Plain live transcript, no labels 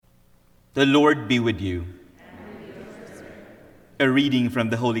The Lord be with you. A reading from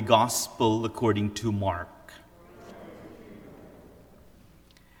the Holy Gospel according to Mark.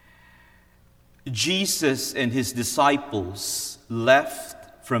 Jesus and his disciples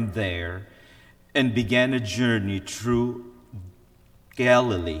left from there and began a journey through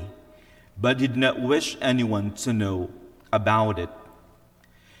Galilee, but did not wish anyone to know about it.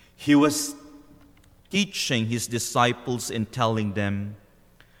 He was teaching his disciples and telling them,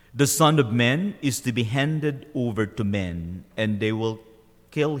 "The Son of Man is to be handed over to men, and they will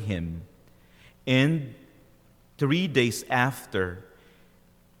kill him. And 3 days after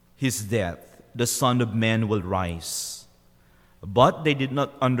his death, the Son of Man will rise." But they did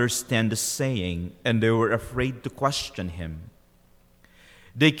not understand the saying, and they were afraid to question him.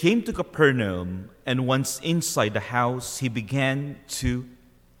 They came to Capernaum, and once inside the house, he began to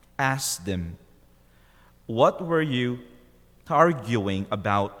ask them, "What were you arguing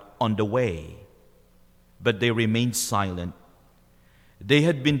about on the way?" But they remained silent. They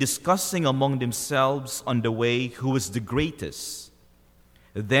had been discussing among themselves on the way who was the greatest.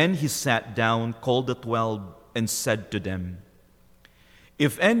 Then he sat down, called the 12, and said to them,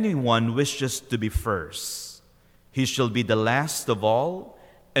 "If anyone wishes to be first, he shall be the last of all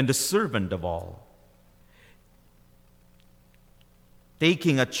and the servant of all."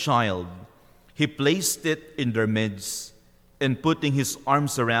 Taking a child, he placed it in their midst, and putting his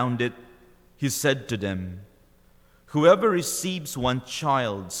arms around it, he said to them, "Whoever receives one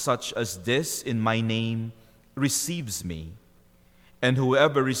child such as this in my name receives me, and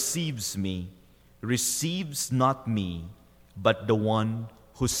whoever receives me receives not me, but the one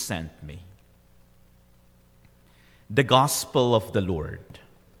who sent me." The Gospel of the Lord.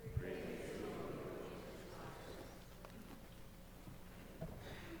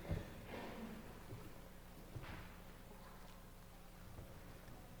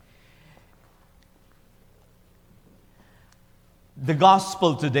 The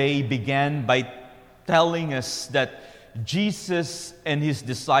Gospel today began by telling us that Jesus and his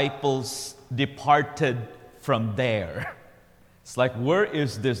disciples departed from there. It's like, where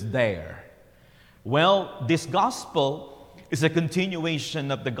is this there? Well, this Gospel is a continuation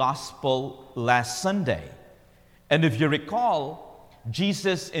of the Gospel last Sunday. And if you recall,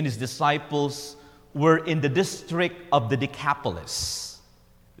 Jesus and his disciples were in the district of the Decapolis.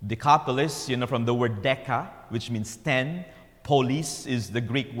 Decapolis, from the word deca, which means 10. Polis is the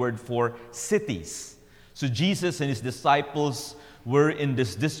Greek word for cities. So Jesus and his disciples were in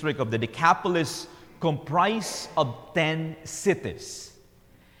this district of the Decapolis, comprised of 10 cities.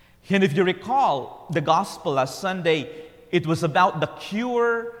 And if you recall the gospel last Sunday, it was about the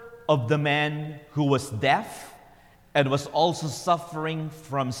cure of the man who was deaf and was also suffering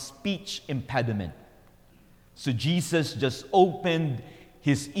from speech impediment. So Jesus just opened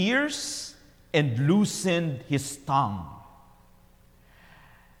his ears and loosened his tongue.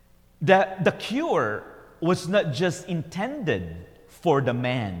 The cure was not just intended for the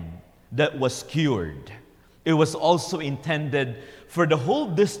man that was cured. It was also intended for the whole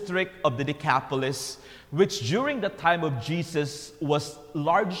district of the Decapolis, which during the time of Jesus was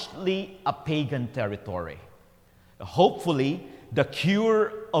largely a pagan territory. Hopefully, the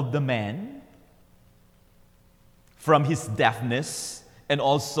cure of the man from his deafness and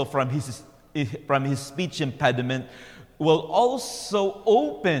also from his speech impediment will also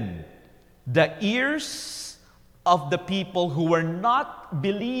open the ears of the people who were not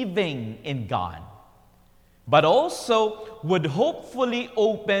believing in God, but also would hopefully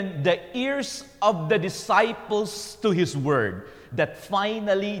open the ears of the disciples to his word, that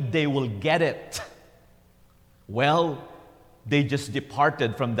finally they will get it. Well, they just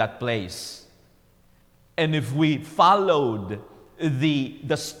departed from that place. And if we followed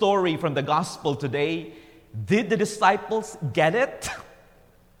the story from the gospel today, did the disciples get it?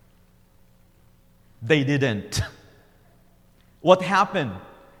 They didn't. What happened?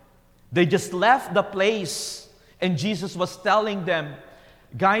 They just left the place, and Jesus was telling them,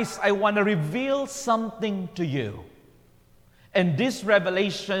 "Guys, I want to reveal something to you. And this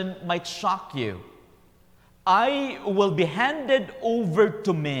revelation might shock you. I will be handed over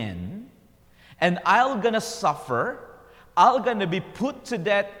to men, and I'm going to suffer. I'm going to be put to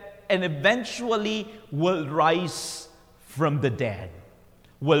death, and eventually will rise from the dead,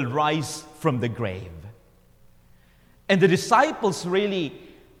 will rise from the grave." And the disciples really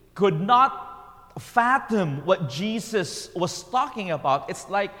could not fathom what Jesus was talking about. It's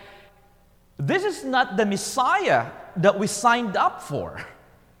like, this is not the Messiah that we signed up for.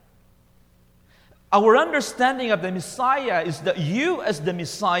 Our understanding of the Messiah is that you as the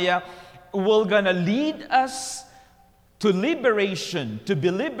Messiah will gonna lead us to liberation, to be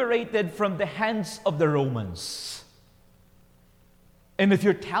liberated from the hands of the Romans. And if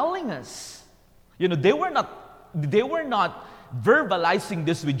you're telling us, they were not verbalizing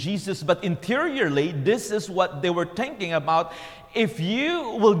this with Jesus, but interiorly, this is what they were thinking about. If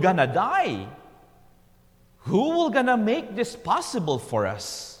you will gonna die, who will gonna make this possible for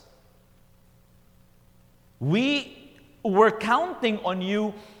us? We were counting on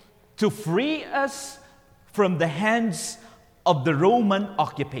you to free us from the hands of the Roman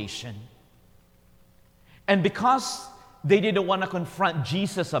occupation. And because they didn't want to confront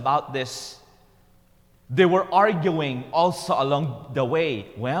Jesus about this, they were arguing also along the way.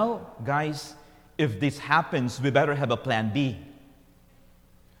 Well, guys, if this happens, we better have a plan B.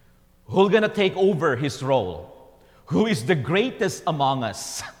 Who's going to take over his role? Who is the greatest among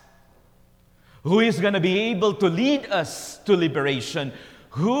us? Who is going to be able to lead us to liberation?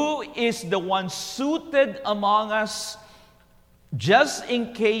 Who is the one suited among us just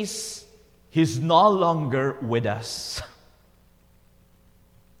in case he's no longer with us?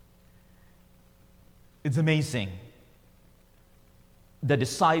 It's amazing. The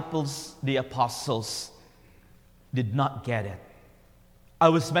disciples, the apostles, did not get it. I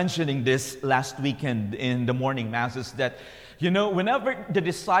was mentioning this last weekend in the morning masses that, whenever the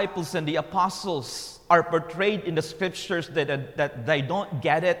disciples and the apostles are portrayed in the scriptures that they don't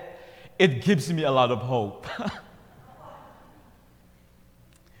get it, it gives me a lot of hope.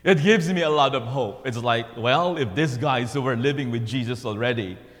 It gives me a lot of hope. It's like, well, if these guys who were living with Jesus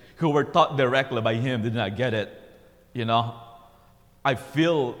already, who were taught directly by him, did not get it, I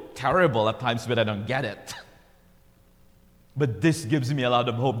feel terrible at times when I don't get it. But this gives me a lot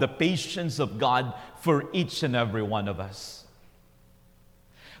of hope, the patience of God for each and every one of us.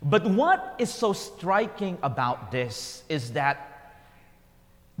 But what is so striking about this is that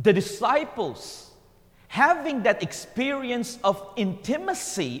the disciples, having that experience of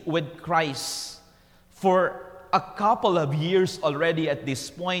intimacy with Christ for a couple of years already at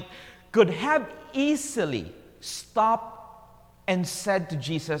this point, could have easily stopped and said to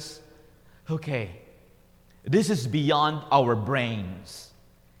Jesus, okay, this is beyond our brains.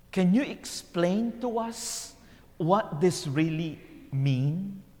 Can you explain to us what this really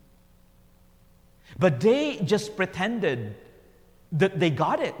means? But they just pretended that they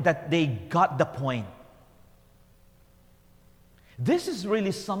got it, that they got the point. This is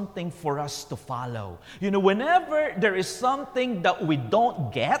really something for us to follow. Whenever there is something that we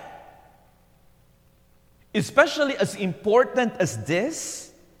don't get, especially as important as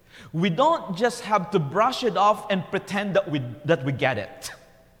this, we don't just have to brush it off and pretend that we get it.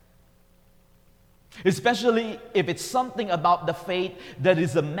 Especially if it's something about the faith that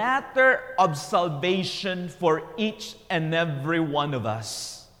is a matter of salvation for each and every one of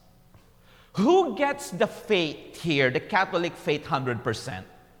us. Who gets the faith here, the Catholic faith 100%?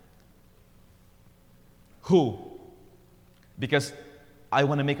 Who? Because I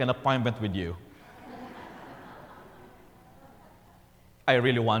want to make an appointment with you. I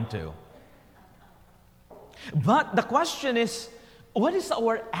really want to. But the question is, what is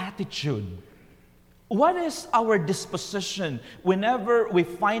our attitude? What is our disposition whenever we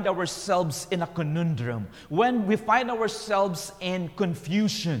find ourselves in a conundrum, when we find ourselves in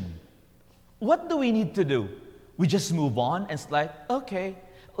confusion? What do we need to do? We just move on and it's like, okay,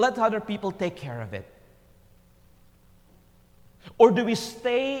 let other people take care of it. Or do we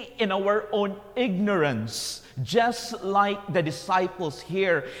stay in our own ignorance, just like the disciples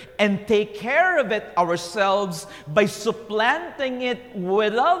here, and take care of it ourselves by supplanting it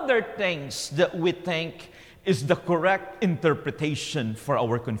with other things that we think is the correct interpretation for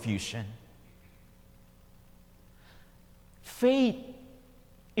our confusion? Faith,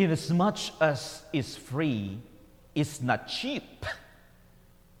 inasmuch as is free, is not cheap.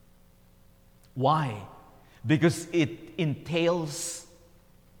 Why? Because it entails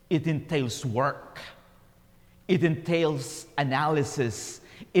work. It entails analysis.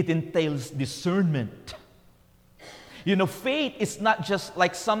 It entails discernment. Faith is not just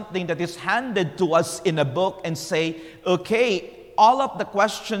like something that is handed to us in a book and say, okay, all of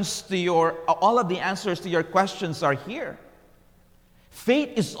the answers to your questions are here.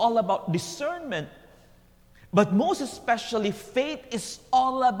 Faith is all about discernment. But most especially, faith is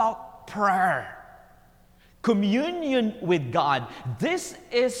all about prayer. Communion with God. This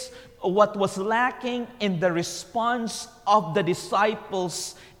is what was lacking in the response of the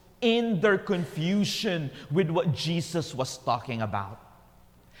disciples in their confusion with what Jesus was talking about.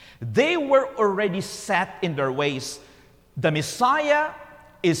 They were already set in their ways. The Messiah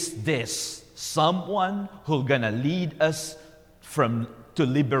is this, someone who's gonna lead us from to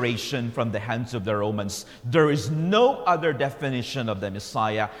liberation from the hands of the Romans. There is no other definition of the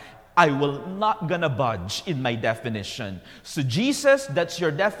Messiah. I will not gonna budge in my definition. So Jesus, that's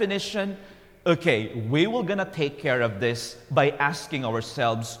your definition. Okay, we will gonna take care of this by asking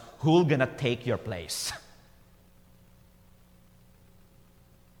ourselves, who's gonna take your place?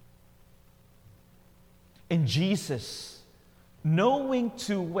 And Jesus, knowing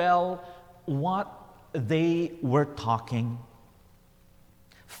too well what they were talking,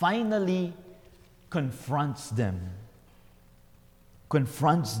 finally confronts them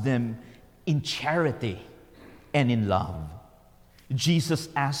in charity and in love. Jesus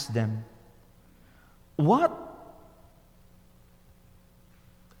asked them, What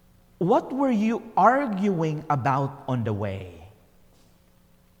were you arguing about on the way?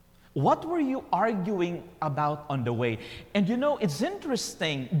 What were you arguing about on the way? And you know, it's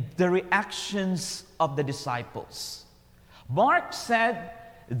interesting, the reactions of the disciples. Mark said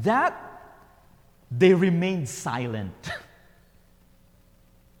that they remained silent.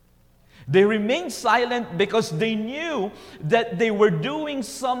 They remained silent because they knew that they were doing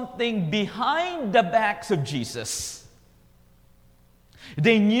something behind the backs of Jesus.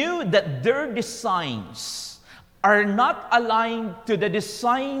 They knew that their designs are not aligned to the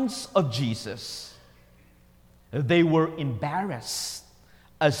designs of Jesus. They were embarrassed,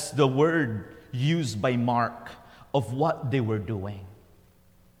 as the word used by Mark, of what they were doing.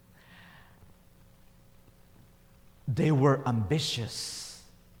 They were ambitious,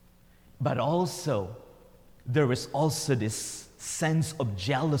 but also there was also this sense of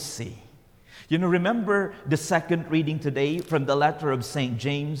jealousy. You know, remember the second reading today from the letter of St.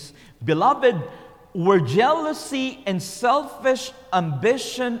 James? Beloved, where jealousy and selfish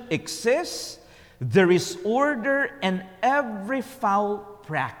ambition exists, there is order and every foul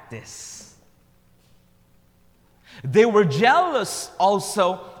practice. They were jealous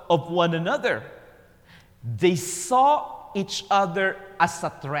also of one another. They saw each other as a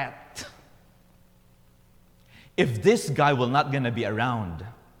threat. If this guy will not going to be around,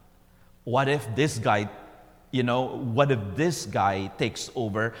 what if this guy takes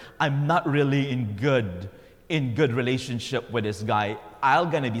over? I'm not really in good relationship with this guy. I'm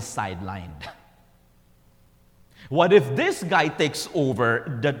going to be sidelined. What if this guy takes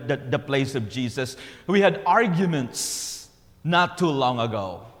over the place of Jesus? We had arguments not too long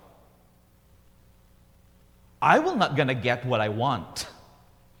ago. I will not going to get what I want.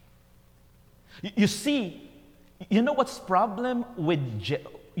 You see, you know what's problematic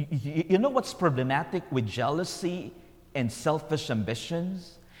with jealousy and selfish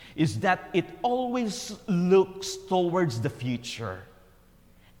ambitions is that it always looks towards the future.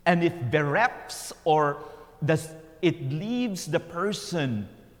 And it bereft it leaves the person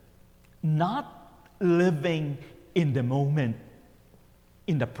not living in the moment,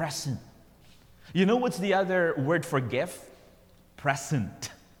 in the present. You know what's the other word for gift?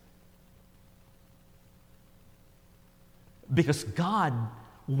 Present. Because God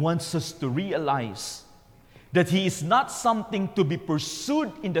wants us to realize that He is not something to be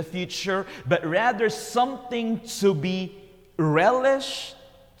pursued in the future, but rather something to be relished,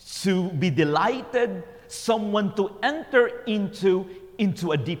 to be delighted, someone to enter into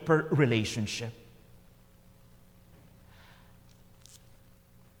a deeper relationship.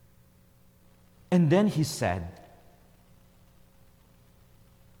 And then He said,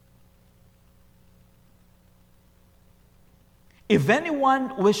 if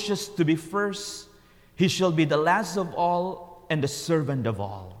anyone wishes to be first, he shall be the last of all and the servant of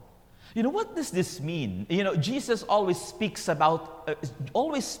all. You know, what does this mean? You know, Jesus always speaks in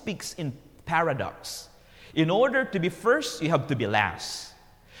paradox. In order to be first, you have to be last.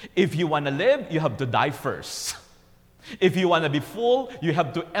 If you want to live, you have to die first. If you want to be full, you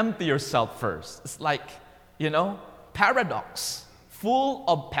have to empty yourself first. It's like, paradox, full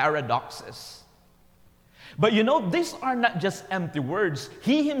of paradoxes. But these are not just empty words.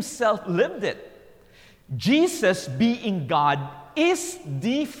 He Himself lived it. Jesus, being God, is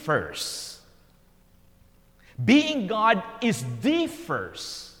the first. Being God is the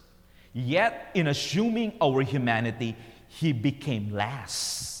first. Yet, in assuming our humanity, He became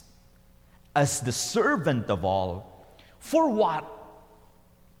last as the servant of all. For what?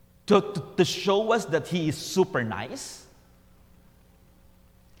 To show us that He is super nice?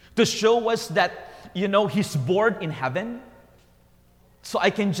 To show us that, He's bored in heaven? So I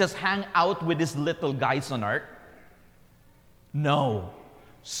can just hang out with these little guys on earth? No.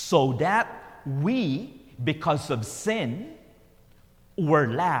 So that we, because of sin, were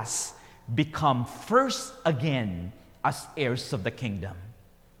last, become first again as heirs of the kingdom.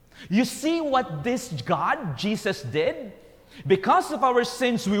 You see what this God, Jesus, did? Because of our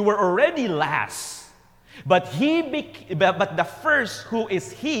sins, we were already last. But but the first, who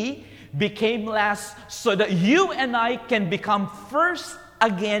is He, became last so that you and I can become first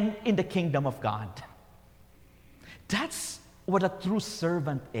again in the kingdom of God. That's what a true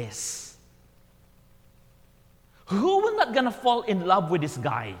servant is. Who will not gonna fall in love with this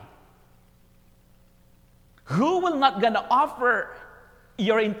guy? Who will not gonna offer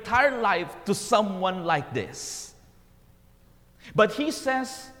your entire life to someone like this? But he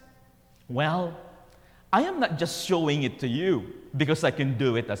says, well, I am not just showing it to you because I can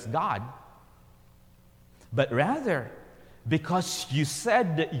do it as God, but rather because you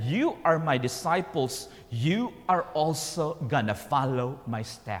said that you are my disciples, you are also gonna follow my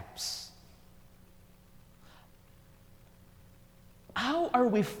steps. How are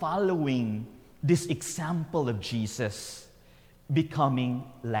we following this example of Jesus becoming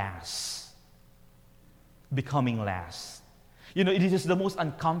last? Becoming last. You know, it is the most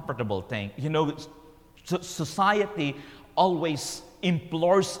uncomfortable thing. You know, society always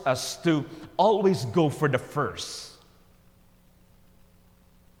implores us to always go for the first.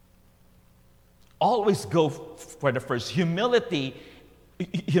 Always go for the first. Humility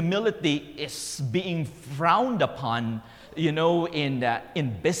is being frowned upon, you know,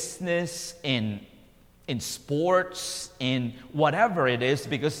 in business, in sports, in whatever it is,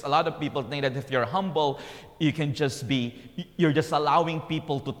 because a lot of people think that if you're humble, you're just allowing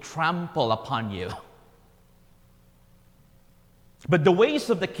people to trample upon you. But the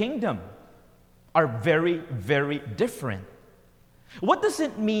ways of the kingdom are very, very different. What does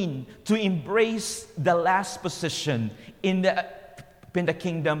it mean to embrace the last position in the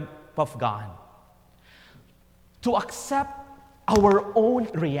kingdom of God? To accept our own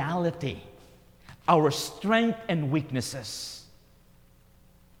reality, our strength and weaknesses.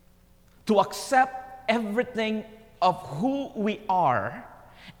 To accept everything of who we are.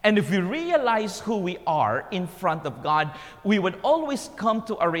 And if we realize who we are in front of God, we would always come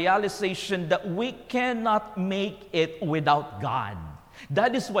to a realization that we cannot make it without God.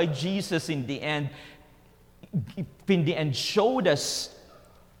 That is why Jesus in the end showed us,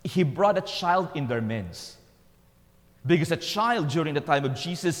 He brought a child in their midst. Because a child during the time of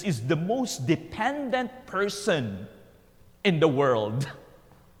Jesus is the most dependent person in the world.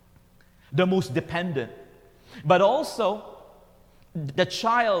 The most dependent. But also, the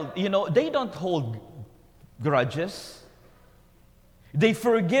child, you know, they don't hold grudges. They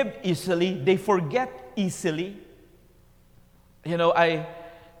forgive easily. They forget easily. You know,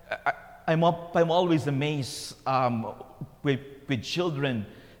 I'm always amazed with children.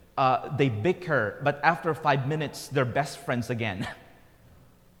 They bicker, but after 5 minutes, they're best friends again.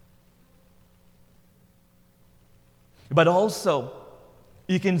 But also,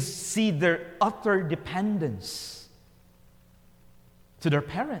 you can see their utter dependence to their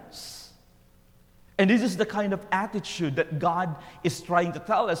parents. And this is the kind of attitude that God is trying to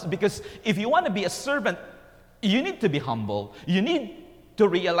tell us. Because if you want to be a servant, you need to be humble. You need to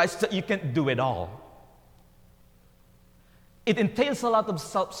realize that you can't do it all. It entails a lot of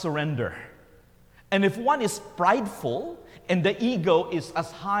self-surrender. And if one is prideful and the ego is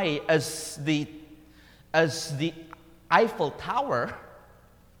as high as the Eiffel Tower,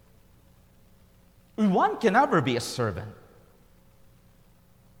 one can never be a servant.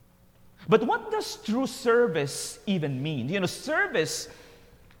 But what does true service even mean? You know, service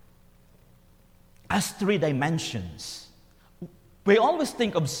has 3 dimensions. We always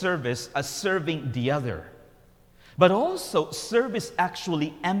think of service as serving the other. But also, service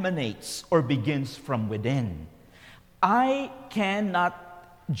actually emanates or begins from within. I cannot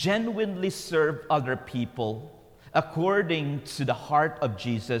genuinely serve other people according to the heart of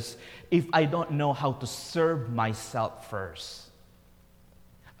Jesus if I don't know how to serve myself first.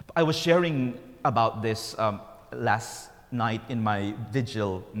 I was sharing about this last night in my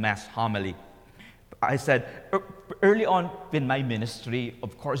vigil mass homily. I said, early on in my ministry,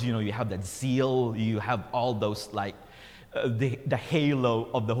 of course, you know, you have that zeal, you have all those, like, the halo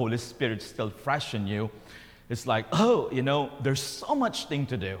of the Holy Spirit still fresh in you. It's like, oh, you know, there's so much thing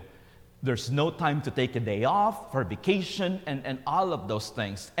to do. There's no time to take a day off for vacation and all of those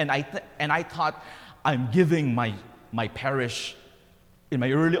things. And I thought I'm giving my parish, in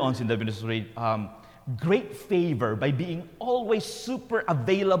my early on in the ministry, great favor by being always super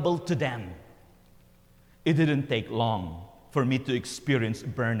available to them. It didn't take long for me to experience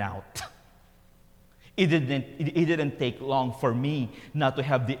burnout. It didn't take long for me not to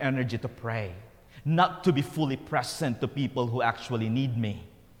have the energy to pray, not to be fully present to people who actually need me,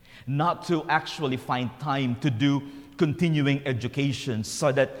 not to actually find time to do continuing education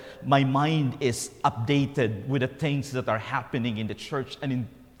so that my mind is updated with the things that are happening in the church and in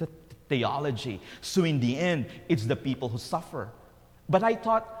the theology. So in the end, it's the people who suffer. But I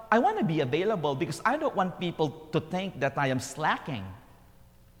thought, I want to be available because I don't want people to think that I am slacking.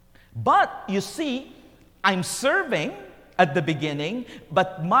 But you see, I'm serving at the beginning,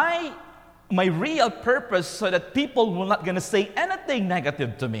 but my real purpose so that people will not going to say anything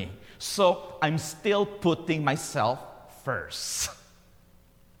negative to me. So I'm still putting myself first,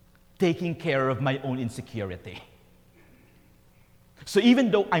 taking care of my own insecurity. So even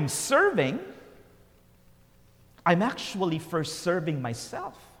though I'm serving, I'm actually first serving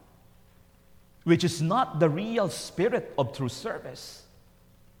myself, which is not the real spirit of true service.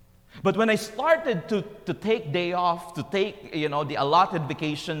 But when I started to take day off, to take the allotted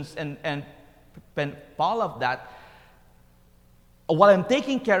vacations and all of that, while I'm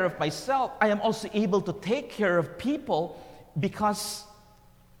taking care of myself, I am also able to take care of people because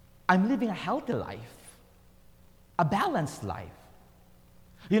I'm living a healthy life, a balanced life.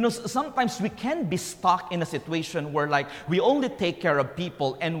 Sometimes we can be stuck in a situation where we only take care of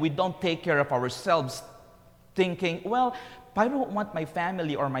people and we don't take care of ourselves, thinking, well, I don't want my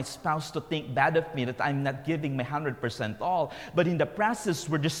family or my spouse to think bad of me, that I'm not giving my 100% all. But in the process,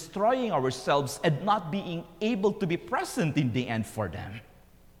 we're destroying ourselves and not being able to be present in the end for them.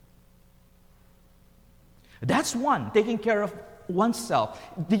 That's one, taking care of oneself.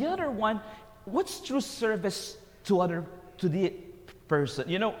 The other one, what's true service to the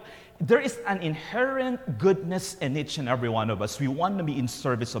person? There is an inherent goodness in each and every one of us. We want to be in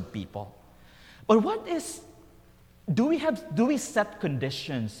service of people. But do we set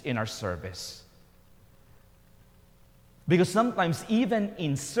conditions in our service? Because sometimes even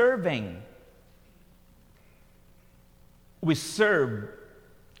in serving, we serve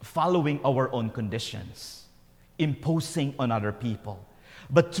following our own conditions, imposing on other people.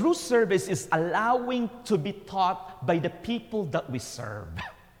 But true service is allowing to be taught by the people that we serve.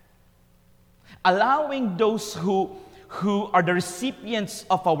 Allowing those who are the recipients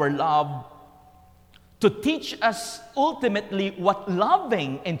of our love to teach us ultimately what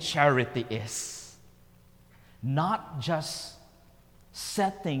loving and charity is. Not just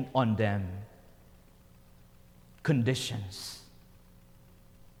setting on them conditions.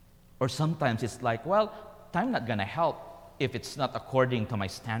 Or sometimes it's well, I'm not going to help if it's not according to my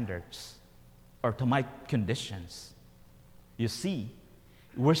standards or to my conditions. You see,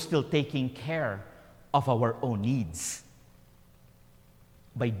 we're still taking care of our own needs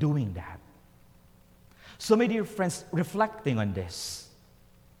by doing that. So, my dear friends, reflecting on this,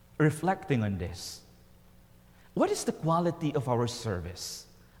 what is the quality of our service?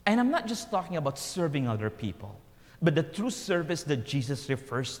 And I'm not just talking about serving other people, but the true service that Jesus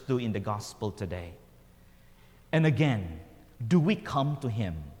refers to in the gospel today. And again, do we come to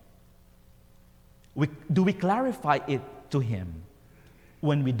Him? Do we clarify it to Him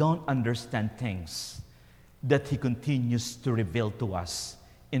when we don't understand things that He continues to reveal to us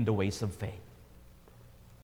in the ways of faith?